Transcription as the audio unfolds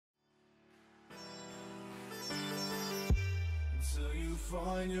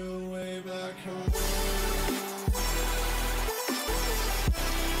find your way back home.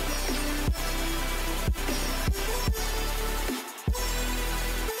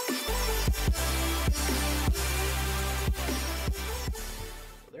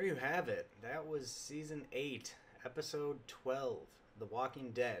 There you have it. That was Season 8, Episode 12, The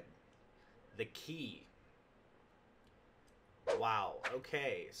Walking Dead. The Key. Wow.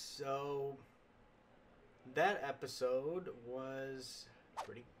 Okay, so that episode was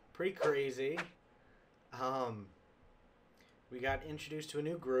pretty crazy. We got introduced to a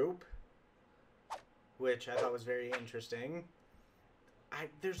new group, which I thought was very interesting.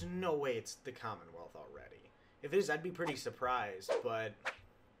 There's no way it's the Commonwealth already. If it is, I'd be pretty surprised, but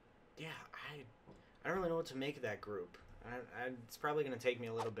yeah, I don't really know what to make of that group. It's probably going to take me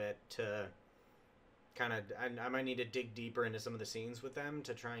a little bit to kind of... I might need to dig deeper into some of the scenes with them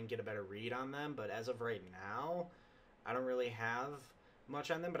to try and get a better read on them, but as of right now, I don't really have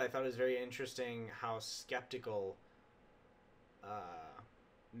much on them, but I thought it was very interesting how skeptical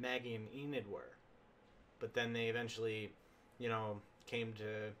Maggie and Enid were. But then they eventually, came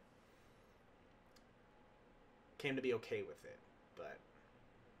to be okay with it, but...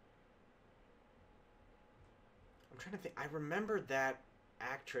 I'm trying to think. I remember that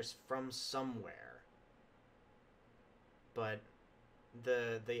actress from somewhere, but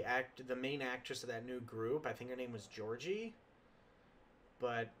the main actress of that new group, I think her name was Georgie.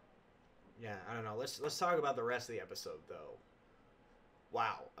 But yeah, I don't know. Let's talk about the rest of the episode though.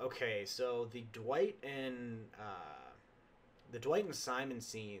 Wow. Okay, so the Dwight and Simon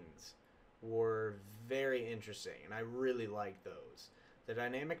scenes were very interesting, and I really liked those. The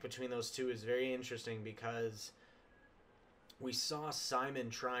dynamic between those two is very interesting because we saw Simon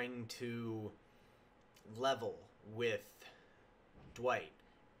trying to level with Dwight,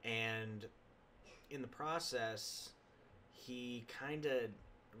 and in the process, he kind of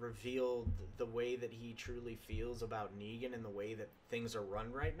revealed the way that he truly feels about Negan and the way that things are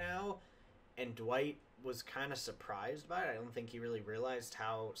run right now, and Dwight was kind of surprised by it. I don't think he really realized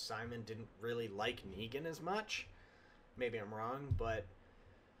how Simon didn't really like Negan as much. Maybe I'm wrong, but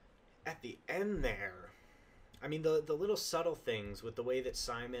at the end there, I mean, the little subtle things with the way that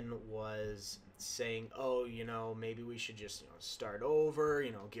Simon was saying, oh, maybe we should just, start over,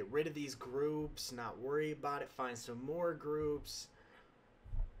 get rid of these groups, not worry about it, find some more groups.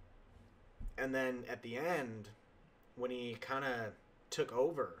 And then at the end, when he kind of took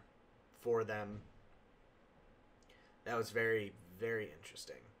over for them, that was very, very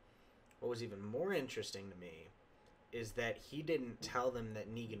interesting. What was even more interesting to me is that he didn't tell them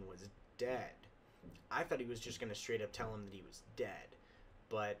that Negan was dead. I thought he was just going to straight up tell him that he was dead.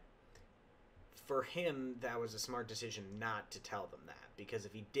 But for him, that was a smart decision not to tell them that. Because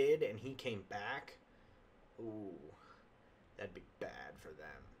if he did and he came back, ooh, that'd be bad for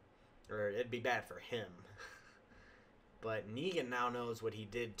them. Or it'd be bad for him. But Negan now knows what he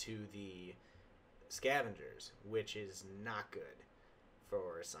did to the scavengers, which is not good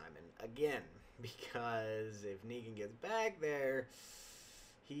for Simon. Again, because if Negan gets back there,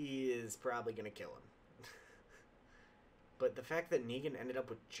 he is probably going to kill him. But the fact that Negan ended up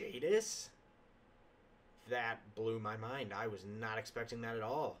with Jadis, that blew my mind. I was not expecting that at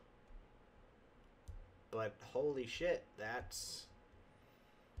all. But holy shit, that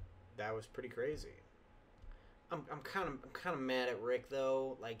was pretty crazy. I'm kind of mad at Rick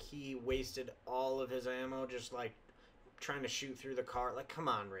though. Like, he wasted all of his ammo just like trying to shoot through the car. Like, come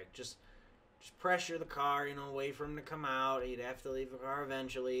on, Rick, just pressure the car, wait for him to come out. He'd have to leave the car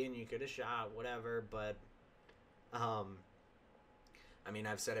eventually, and you could have shot, whatever. But, I mean,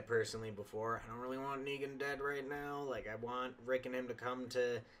 I've said it personally before. I don't really want Negan dead right now. Like, I want Rick and him to come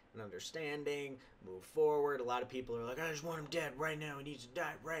to an understanding, move forward. A lot of people are like, I just want him dead right now. He needs to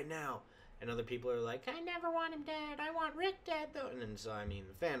die right now. And other people are like, I never want him dead. I want Rick dead, though. And then, so, I mean,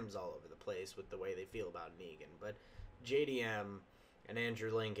 the fandom's all over the place with the way they feel about Negan. But JDM and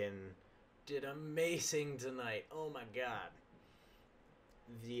Andrew Lincoln did amazing tonight. Oh my god.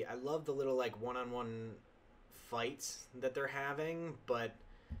 I love the little like one-on-one fights that they're having, but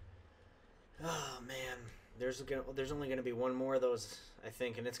oh man, there's only going to be one more of those, I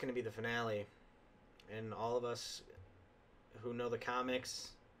think, and it's going to be the finale. And all of us who know the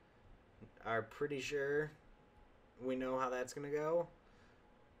comics are pretty sure we know how that's going to go.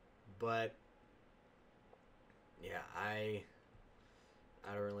 But yeah, I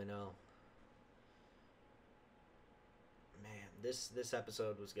don't really know. Man, this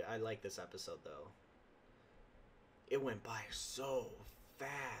episode was good. I like this episode though. It went by so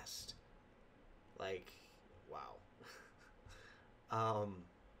fast. Like, wow.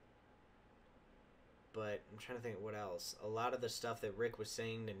 but I'm trying to think what else. A lot of the stuff that Rick was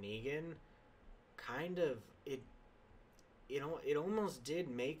saying to Negan, kind of it almost did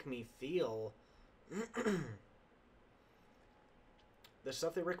make me feel the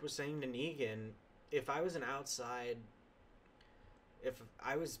stuff that Rick was saying to Negan. If I was if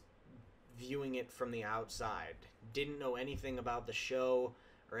I was viewing it from the outside, didn't know anything about the show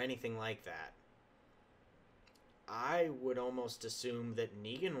or anything like that, I would almost assume that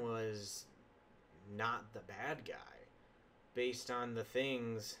Negan was not the bad guy based on the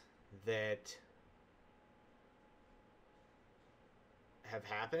things that have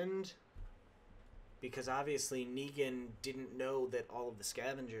happened, because obviously Negan didn't know that all of the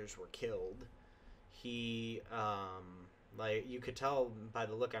scavengers were killed. He like, you could tell by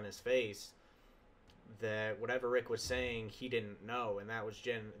the look on his face that whatever Rick was saying, he didn't know, and that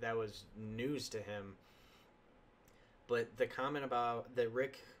was news to him. But the comment about that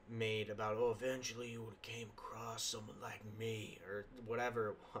Rick made about, oh, eventually you would have came across someone like me, or whatever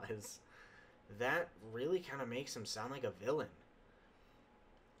it was, that really kind of makes him sound like a villain.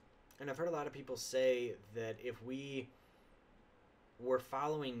 And I've heard a lot of people say that if we were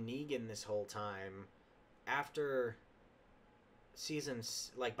following Negan this whole time, after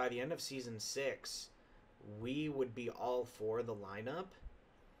by the end of season 6, we would be all for the lineup.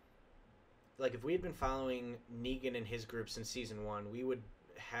 Like, if we had been following Negan and his group since season 1, we would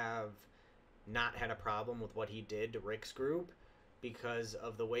have not had a problem with what he did to Rick's group, because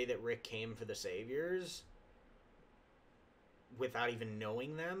of the way that Rick came for the Saviors without even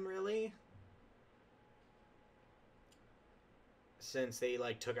knowing them, really. Since they,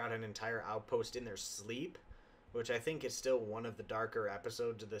 like, took out an entire outpost in their sleep, which I think is still one of the darker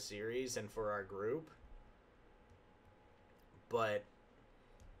episodes of the series and for our group. But,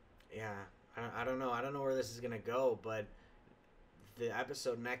 yeah, I don't know. I don't know where this is going to go, but the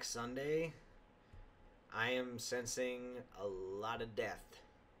episode next Sunday, I am sensing a lot of death.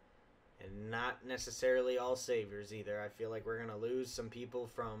 And not necessarily all Saviors either. I feel like we're going to lose some people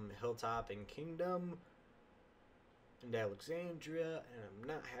from Hilltop and Kingdom and Alexandria, and I'm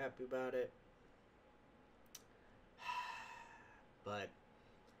not happy about it. But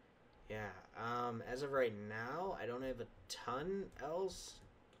yeah, as of right now, I don't have a ton else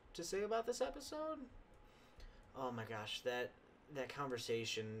to say about this episode. Oh my gosh, that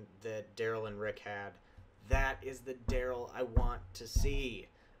conversation that Daryl and Rick had, that is the Daryl I want to see.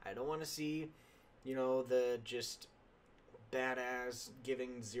 I don't want to see, the just badass,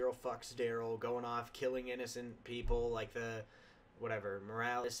 giving zero fucks Daryl, going off, killing innocent people, like the,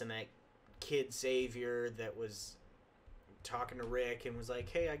 Morales and that kid savior that was talking to Rick and was like,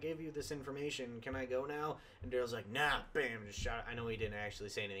 hey, I gave you this information, can I go now? And Daryl's like, nah, bam, just shot. I know he didn't actually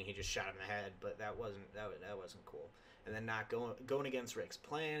say anything, he just shot him in the head, but that wasn't cool. And then not going against Rick's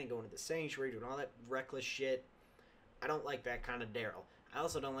plan and going to the sanctuary, doing all that reckless shit. I don't like that kind of Daryl. I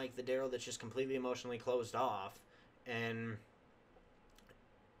also don't like the Daryl that's just completely emotionally closed off, and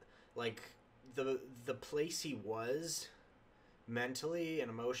like the place he was mentally and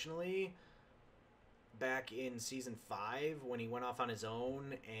emotionally back in season 5 when he went off on his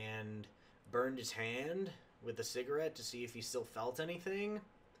own and burned his hand with a cigarette to see if he still felt anything.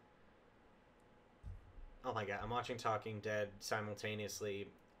 Oh my god, I'm watching Talking Dead simultaneously,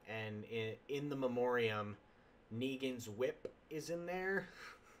 and in the memoriam, Negan's whip is in there.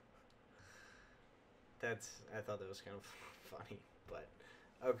 I thought that was kind of funny, but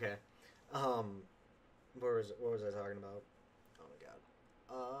okay. What was I talking about? Oh my god.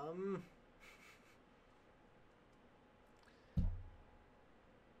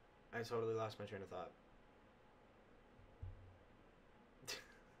 I totally lost my train of thought.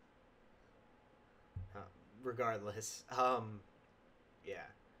 Regardless, yeah.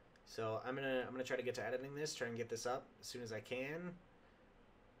 So I'm gonna try to get to editing this, try and get this up as soon as I can.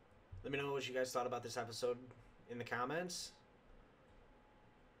 Let me know what you guys thought about this episode in the comments.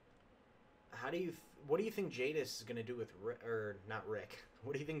 What do you think Jadis is gonna do with not Rick?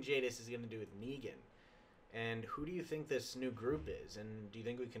 What do you think Jadis is gonna do with Negan? And who do you think this new group is? And do you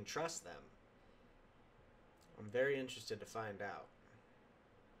think we can trust them? I'm very interested to find out.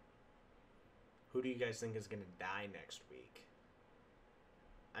 Who do you guys think is going to die next week?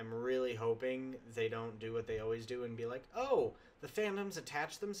 I'm really hoping they don't do what they always do and be like, oh, the fandoms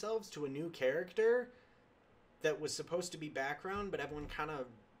attached themselves to a new character that was supposed to be background, but everyone kind of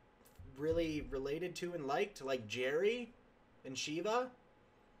really related to and liked, like Jerry and Shiva. I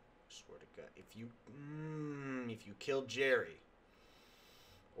swear to God, if you killed Jerry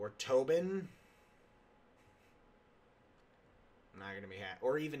or Tobin, I'm not going to be happy.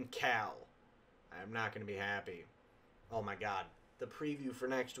 Or even Cal, I'm not going to be happy. Oh my god. The preview for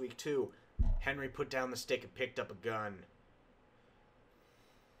next week, too. Henry put down the stick and picked up a gun.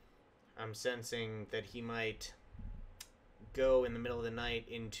 I'm sensing that he might go in the middle of the night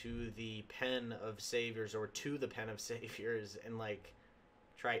into the pen of saviors, or to the pen of saviors, and like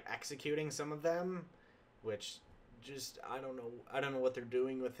try executing some of them, which just I don't know what they're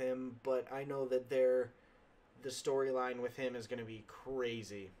doing with him, but I know that the storyline with him is going to be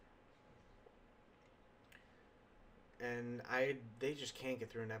crazy. And they just can't get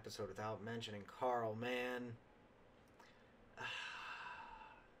through an episode without mentioning Carl, man.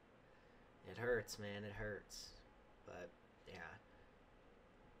 It hurts, man. It hurts. But, yeah.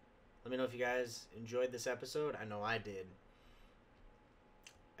 Let me know if you guys enjoyed this episode. I know I did.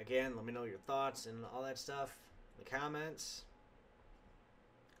 Again, let me know your thoughts and all that stuff in the comments.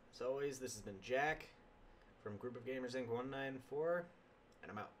 As always, this has been Jack from Group of Gamers Inc. 194,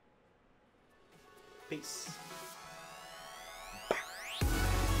 and I'm out. Peace.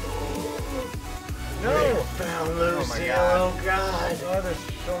 No! Found Lucy. Oh my God. Oh God. Oh, there's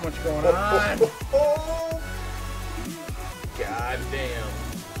so much going on. Oh, God damn.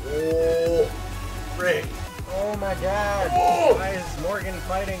 Oh, Rick. Oh my God. Oh. Why is Morgan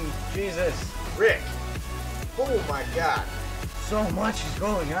fighting Jesus? Rick. Oh my God. So much is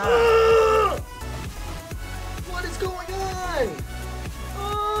going on. What is going on?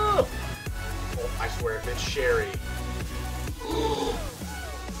 Oh, I swear if it's Sherry.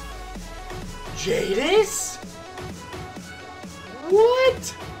 Jadis?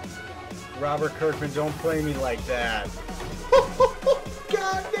 What? Robert Kirkman, don't play me like that.